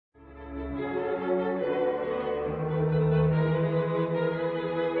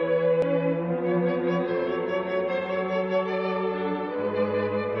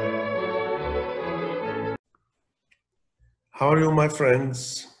How are you, my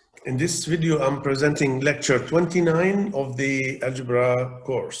friends? In this video, I'm presenting lecture 29 of the Algebra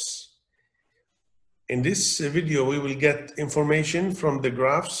course. In this video, we will get information from the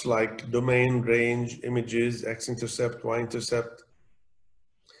graphs like domain, range, images, x-intercept, y-intercept.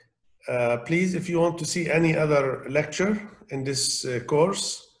 Please, if you want to see any other lecture in this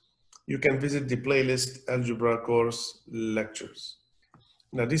course, you can visit the playlist Algebra Course Lectures.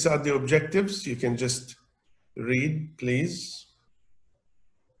 Now, these are the objectives. You can just read, please.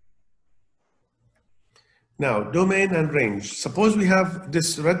 Now, domain and range. Suppose we have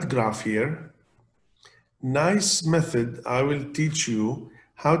this red graph here. Nice method. I will teach you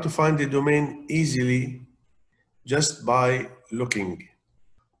how to find the domain easily just by looking.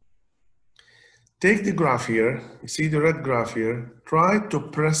 Take the graph here. You see the red graph here. Try to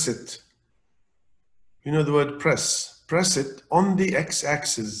press it. You know the word press. Press it on the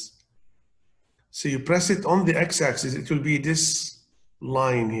x-axis. So you press it on the x-axis. It will be this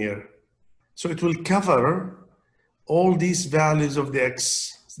line here. So it will cover all these values of the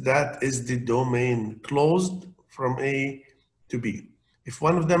x. That is the domain, closed from A to B. If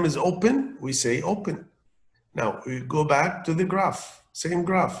one of them is open, we say open. Now we go back to the graph, same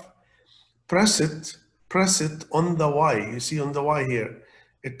graph. Press it on the y. You see on the y here,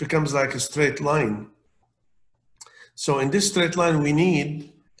 it becomes like a straight line. So in this straight line, we need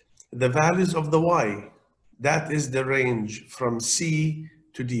the values of the y. That is the range from C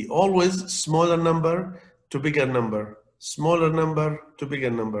to D. Always smaller number to bigger number. Smaller number to bigger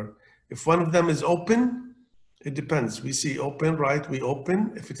number. If one of them is open, it depends. We see open, right? We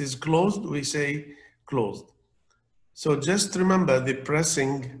open. If it is closed, we say closed. So just remember the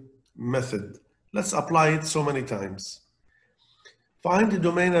pressing method. Let's apply it so many times. Find the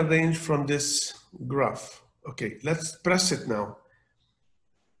domain and range from this graph. Okay, let's press it now.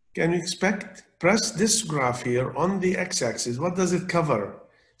 Can you expect? Press this graph here on the x-axis. What does it cover?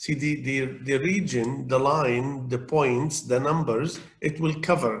 See the region, the line, the points, the numbers, it will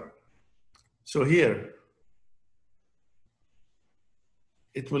cover. So here,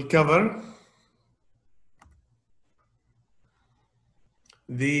 it will cover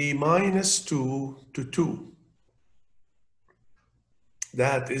the -2 to 2.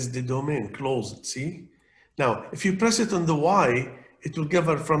 That is the domain, closed, see? Now, if you press it on the y, it will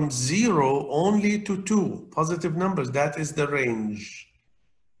cover from 0 only to 2, positive numbers. That is the range.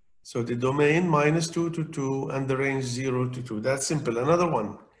 So the domain -2 to 2 and the range 0 to 2. That's simple. Another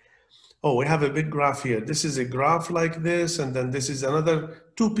one. Oh, we have a big graph here. This is a graph like this, and then this is another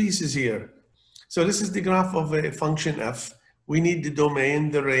 2 pieces here. So this is the graph of a function f. We need the domain,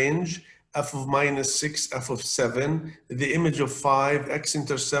 the range, f of -6, f of 7, the image of 5,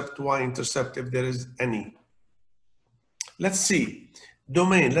 x-intercept, y-intercept, if there is any. Let's see.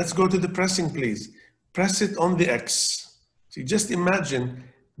 Domain, let's go to the pressing, please. Press it on the x. See, just imagine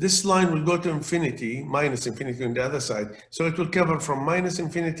this line will go to infinity, minus infinity on the other side. So it will cover from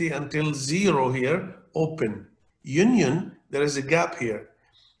 -infinity until 0 here, open. Union, there is a gap here.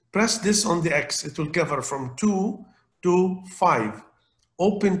 Press this on the x, it will cover from 2 to 5.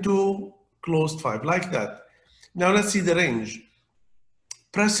 Open 2, closed 5, like that. Now let's see the range.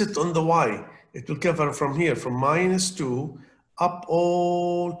 Press it on the y. It will cover from here, from -2 up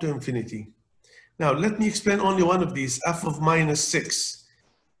all to infinity. Now let me explain only one of these, f of -6.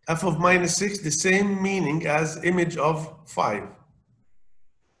 F of -6, the same meaning as image of 5.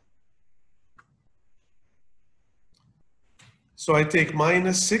 So I take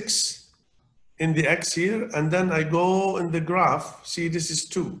 -6 in the x here, and then I go in the graph. See, this is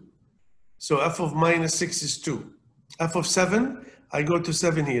 2. So f of -6 is 2. F of 7, I go to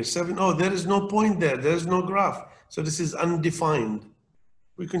 7 here. 7, oh, there is no point there. There is no graph. So this is undefined.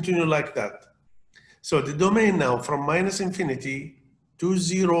 We continue like that. So the domain now from -infinity to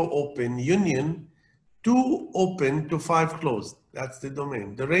 0 open, union, 2 open to 5 closed. That's the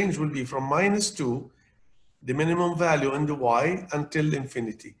domain. The range will be from -2, the minimum value in the y, until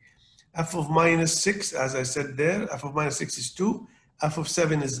infinity. F of -6, as I said there, f of -6 is 2. F of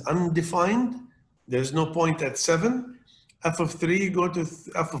 7 is undefined. There's no point at 7. F of 3, go to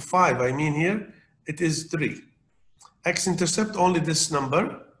f of 5, I mean here, it is 3. X-intercept, only this number.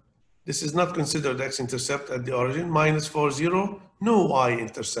 This is not considered x-intercept at the origin. -4, 0, no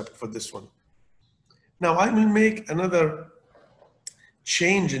y-intercept for this one. Now I will make another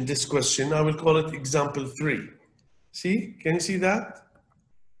change in this question. I will call it example 3. See, can you see that?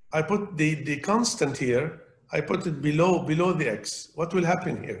 I put the constant here. I put it below the x. What will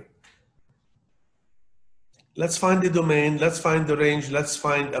happen here? Let's find the domain. Let's find the range. Let's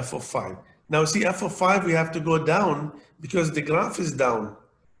find f of 5. Now see, f of 5, we have to go down because the graph is down.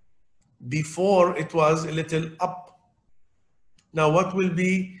 Before it was a little up. Now what will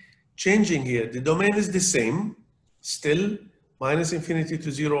be changing here? The domain is the same, still minus infinity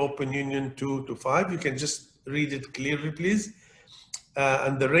to 0, open union 2 to 5. You can just read it clearly, please.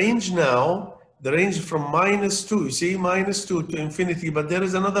 And the range now, the range from -2, you see, -2 to infinity, but there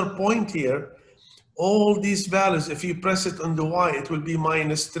is another point here. All these values, if you press it on the y, it will be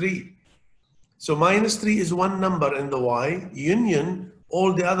 -3. So -3 is one number in the y, union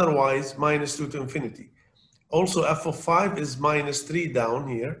all the other y's, -2 to infinity. Also, f of 5 is -3 down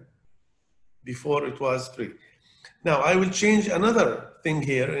here. Before it was 3. Now, I will change another thing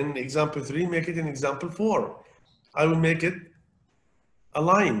here in example 3, make it in example 4. I will make it a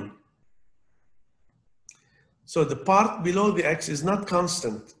line. So the part below the x is not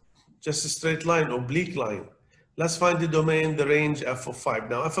constant, just a straight line, oblique line. Let's find the domain, the range f of 5.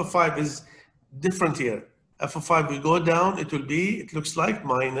 Now, f of 5 is different here. F of 5 will go down, it will be, it looks like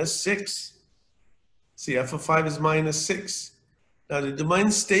 -6. See, f of 5 is -6. Now the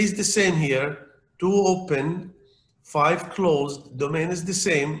domain stays the same here, 2 open, 5 closed, domain is the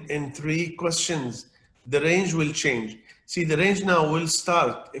same in 3 questions. The range will change. See, the range now will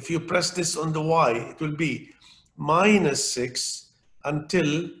start, if you press this on the y, it will be -6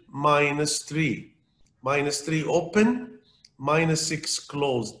 until -3. -3 open, -6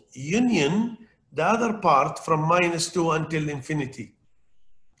 closed. Union, the other part from -2 until infinity.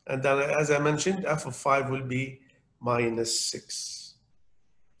 And then, as I mentioned, f of 5 will be -6.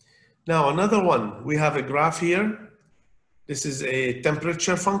 Now, another one, we have a graph here. This is a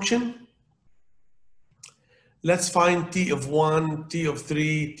temperature function. Let's find T of 1, T of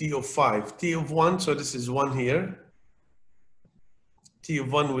 3, T of 5. T of 1, so this is 1 here. T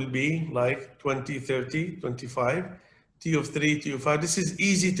of 1 will be like 20, 30, 25. T of 3, T of 5. This is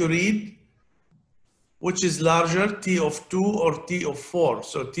easy to read. Which is larger, T of 2 or T of 4?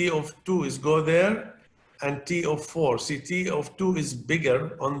 So T of 2 is go there, and T of 4. See, T of 2 is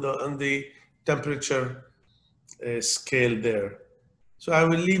bigger on the temperature scale there. So I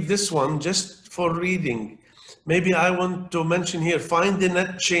will leave this one just for reading. Maybe I want to mention here, find the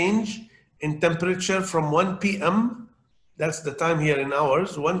net change in temperature from 1 p.m. That's the time here in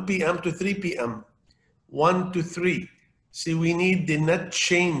hours, 1 p.m. to 3 p.m. 1 to 3. See, we need the net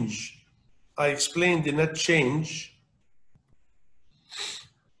change. I explained the net change.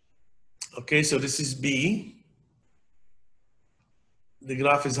 Okay, so this is B. The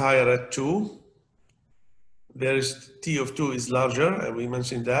graph is higher at 2. There is T of 2 is larger, and we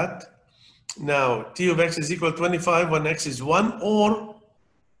mentioned that. Now, T of x is equal to 25 when x is 1 or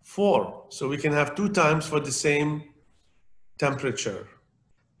 4. So we can have 2 times for the same temperature.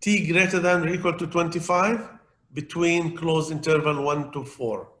 T greater than or equal to 25 between closed interval 1 to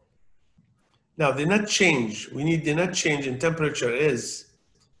 4. Now, the net change, we need the net change in temperature is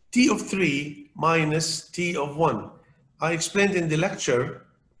T of 3 minus T of 1. I explained in the lecture,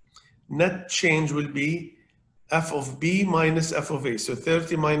 net change will be f of b minus f of a. So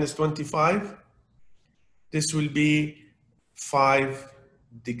 30 minus 25, this will be 5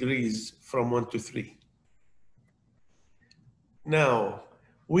 degrees from 1 to 3. Now,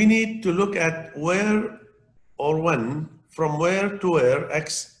 we need to look at where or when, from where to where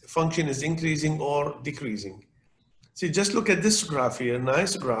x function is increasing or decreasing. See, just look at this graph here,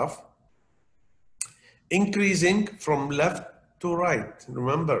 nice graph. Increasing from left to right.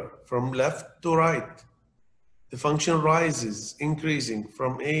 Remember, from left to right. The function rises, increasing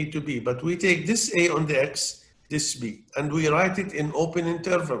from A to B. But we take this A on the X, this B, and we write it in open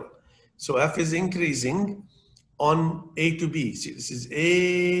interval. So f is increasing on A to B. See, this is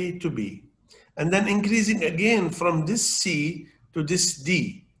A to B. And then increasing again from this C to this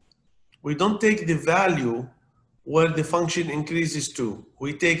D. We don't take the value where the function increases to.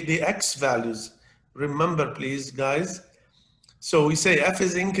 We take the X values. Remember, please, guys. So we say f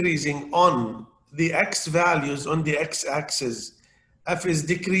is increasing on the X values on the X axis. F is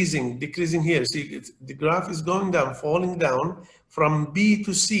decreasing here. See, the graph is going down, falling down from B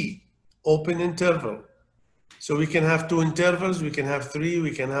to C, open interval. So we can have 2 intervals, we can have 3,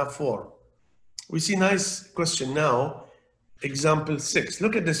 we can have 4. We see nice question now, example 6.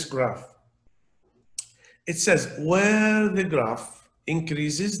 Look at this graph. It says where the graph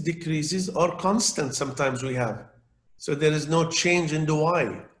increases, decreases, or constant sometimes we have. So there is no change in the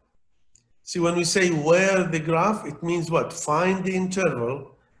y. See, when we say where the graph, it means what? Find the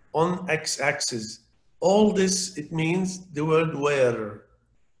interval on x-axis. All this, it means the word where.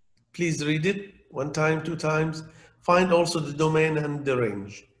 Please read it 1 time, 2 times. Find also the domain and the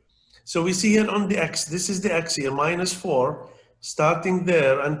range. So we see here on the x, this is the x here, -4, starting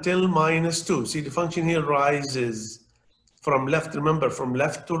there until -2. See, the function here rises from left. Remember, from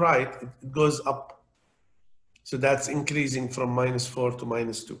left to right, it goes up. So that's increasing from -4 to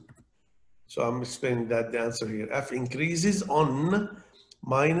 -2. So I'm explaining that the answer here. F increases on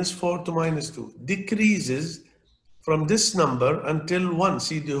 -4 to -2, decreases from this number until 1.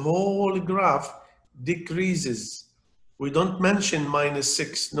 See, the whole graph decreases. We don't mention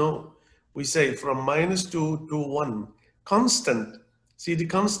 -6, no. We say from -2 to 1. Constant, see the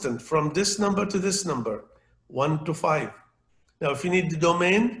constant from this number to this number, 1 to 5. Now, if you need the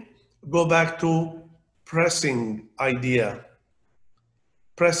domain, go back to pressing idea.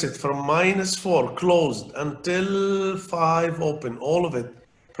 Press it from -4 closed until 5 open, all of it.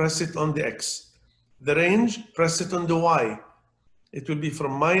 Press it on the X. The range, press it on the Y. It will be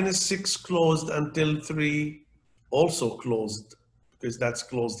from -6 closed until 3 also closed, because that's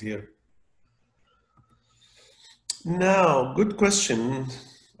closed here. Now, good question.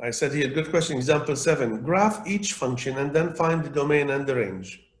 I said here, good question, example 7. Graph each function and then find the domain and the range.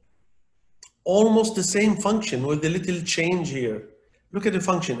 Almost the same function with a little change here. Look at the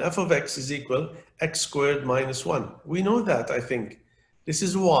function, f of x is equal x squared minus 1. We know that, I think. This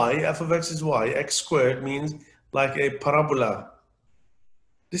is y, f of x is y. X squared means like a parabola.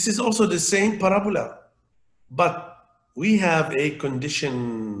 This is also the same parabola, but we have a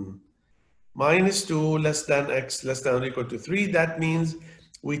condition. -2 less than x less than or equal to 3. That means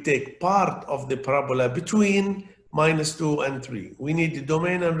we take part of the parabola between -2 and 3. We need the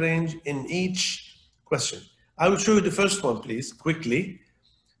domain and range in each question. I will show you the first one, please, quickly.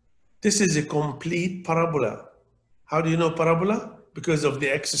 This is a complete parabola. How do you know parabola? Because of the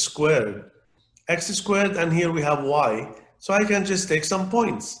x squared. X squared, and here we have y. So I can just take some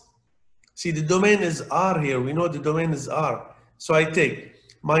points. See, the domain is R here. We know the domain is R. So I take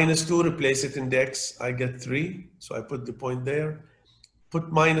 -2, replace it in the x, I get 3. So I put the point there. Put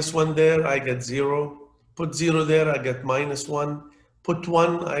 -1 there, I get 0. Put 0 there, I get -1. Put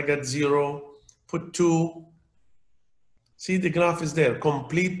 1, I get 0. Put 2. See, the graph is there.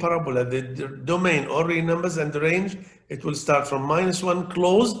 Complete parabola. The domain, or real numbers, and the range, it will start from -1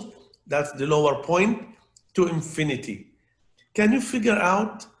 closed, that's the lower point, to infinity. Can you figure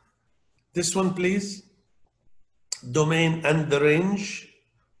out this one, please? Domain and the range.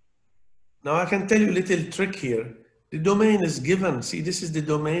 Now I can tell you a little trick here. The domain is given. See, this is the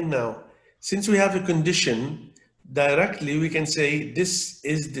domain now. Since we have a condition, directly we can say this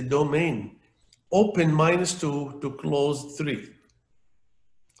is the domain. Open -2 to close 3.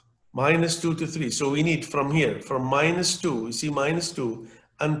 -2 to 3. So we need from here, from -2, you see -2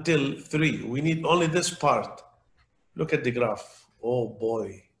 until 3. We need only this part. Look at the graph. Oh boy.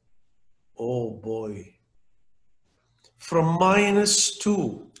 Oh boy. From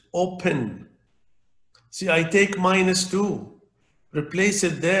 -2, open. See, I take -2, replace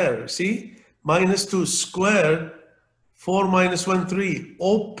it there. See, -2 squared, 4 minus 1, 3.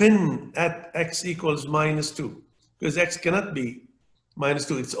 Open at x equals -2, because x cannot be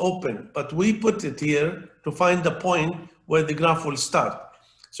 -2, it's open. But we put it here to find the point where the graph will start.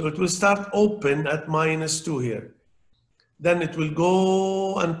 So it will start open at -2 here. Then it will go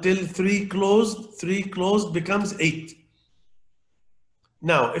until 3 closed. 3 closed becomes 8.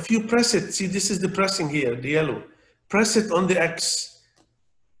 Now, if you press it, see, this is the pressing here, the yellow. Press it on the X.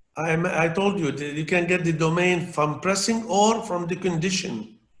 I told you, you can get the domain from pressing or from the condition.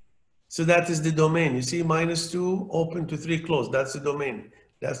 So that is the domain. You see, -2, open to 3 closed. That's the domain.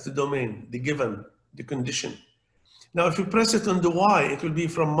 That's the domain, the given, the condition. Now, if you press it on the Y, it will be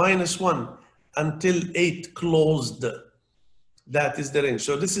from -1 until 8 closed. That is the range.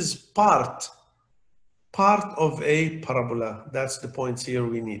 So this is part of a parabola. That's the points here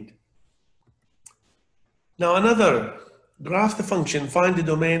we need. Now another, graph the function, find the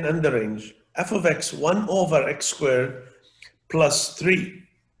domain and the range. F of x, 1 over x squared plus 3.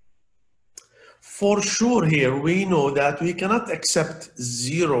 For sure here, we know that we cannot accept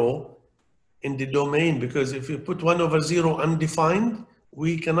 0 in the domain, because if you put 1 over 0 undefined,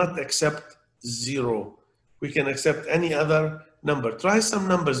 we cannot accept 0. We can accept any other number. Try some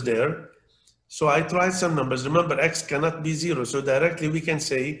numbers there. So I tried some numbers. Remember, x cannot be 0. So directly we can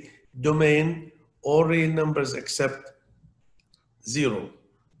say domain, all real numbers except 0.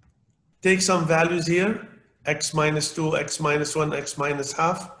 Take some values here, x minus 2, x minus 1, x minus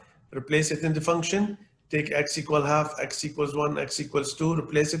half. Replace it in the function. Take x equal half, x equals 1, x equals 2.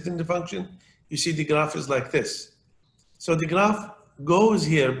 Replace it in the function. You see the graph is like this. So the graph goes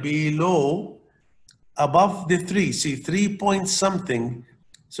here below, above the 3. See, 3 point something.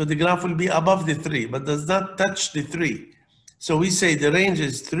 So the graph will be above the 3, but does not touch the 3. So we say the range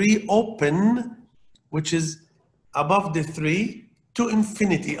is 3 open, which is above the 3 to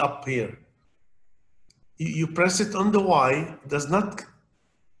infinity up here. You press it on the Y, does not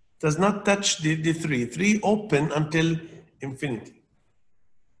does not touch the 3. 3 open until infinity.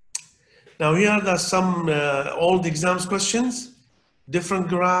 Now here are some old exams questions, different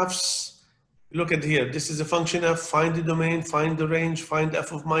graphs. Look at here, this is a function f, find the domain, find the range, find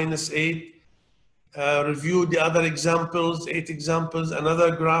f of -8. Review the other examples, 8 examples.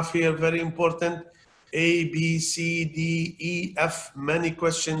 Another graph here, very important. A, B, C, D, E, F. Many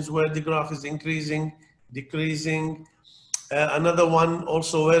questions where the graph is increasing, decreasing. Another one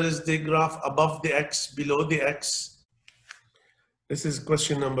also, where is the graph above the X, below the X? This is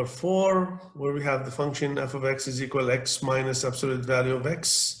question number 4, where we have the function f of x is equal x minus absolute value of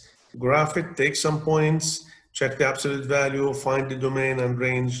x. Graph it, take some points, check the absolute value, find the domain and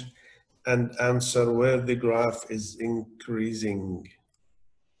range, and answer where the graph is increasing.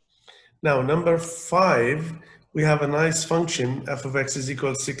 Now, number 5, we have a nice function, f of x is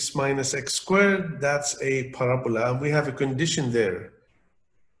equal 6 minus x squared. That's a parabola. We have a condition there.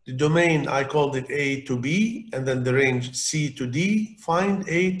 The domain, I called it A to B, and then the range C to D. Find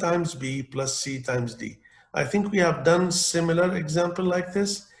A times B plus C times D. I think we have done similar example like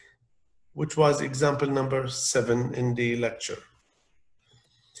this, which was example number 7 in the lecture.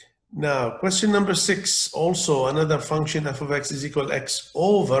 Now, question number 6, also another function, f of x is equal x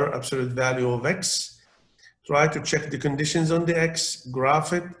over absolute value of x. Try to check the conditions on the x,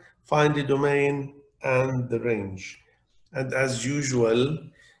 graph it, find the domain and the range. And as usual,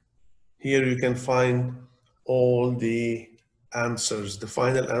 here you can find all the answers, the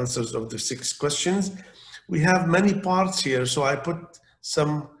final answers of the 6 questions. We have many parts here, so I put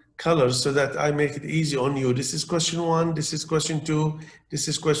some colors so that I make it easy on you. This is question 1, this is question 2, this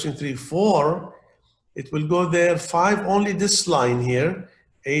is question 3, 4. It will go there. 5, only this line here,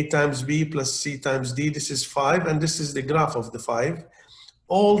 A times B plus C times D. This is 5, and this is the graph of the 5.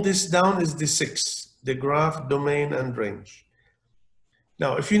 All this down is the 6, the graph, domain, and range.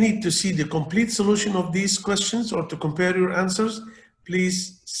 Now, if you need to see the complete solution of these questions or to compare your answers,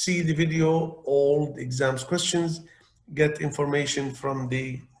 please see the video, all the exams questions, get information from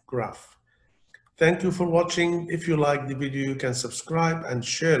the graph. Thank you for watching. If you like the video, you can subscribe and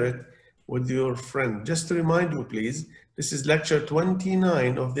share it with your friend. Just to remind you, please, this is lecture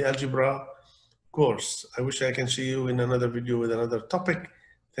 29 of the algebra course. I wish I can see you in another video with another topic.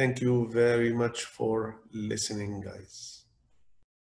 Thank you very much for listening, guys.